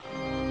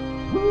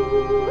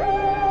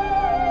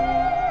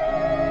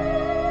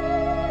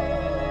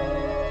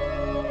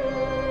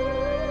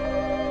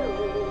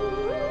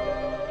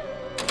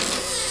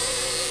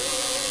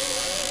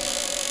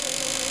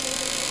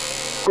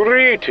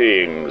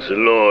Greetings,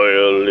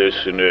 loyal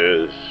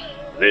listeners.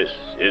 This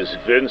is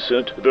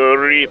Vincent the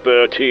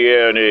Reaper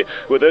Tierney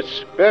with a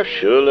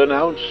special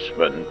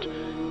announcement.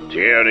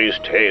 Tierney's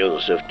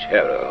Tales of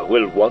Terror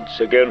will once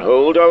again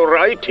hold a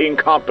writing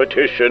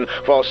competition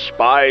for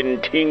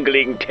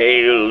spine-tingling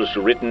tales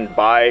written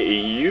by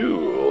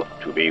you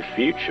to be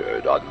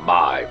featured on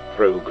my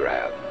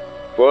program.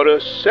 For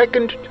a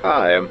second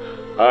time,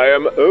 I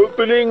am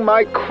opening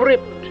my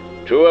crypt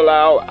to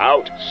allow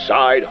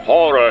outside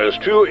horrors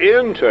to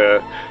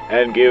enter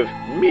and give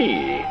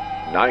me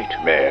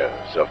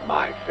nightmares of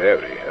my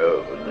very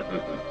own.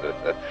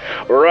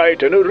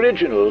 Write an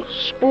original,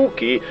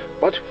 spooky,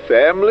 but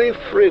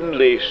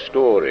family-friendly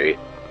story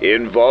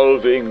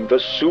involving the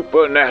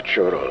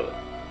supernatural,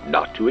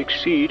 not to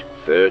exceed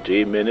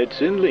 30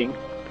 minutes in length.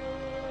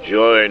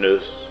 Join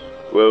us,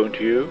 won't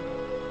you?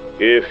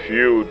 If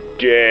you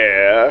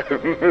dare.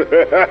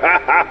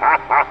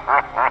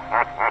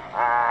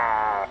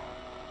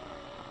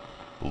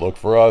 Look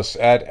for us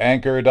at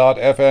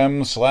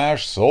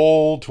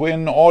anchor.fm/Soul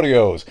Twin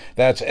Audios.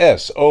 That's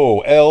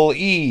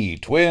SOLE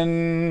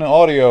Twin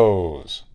Audios.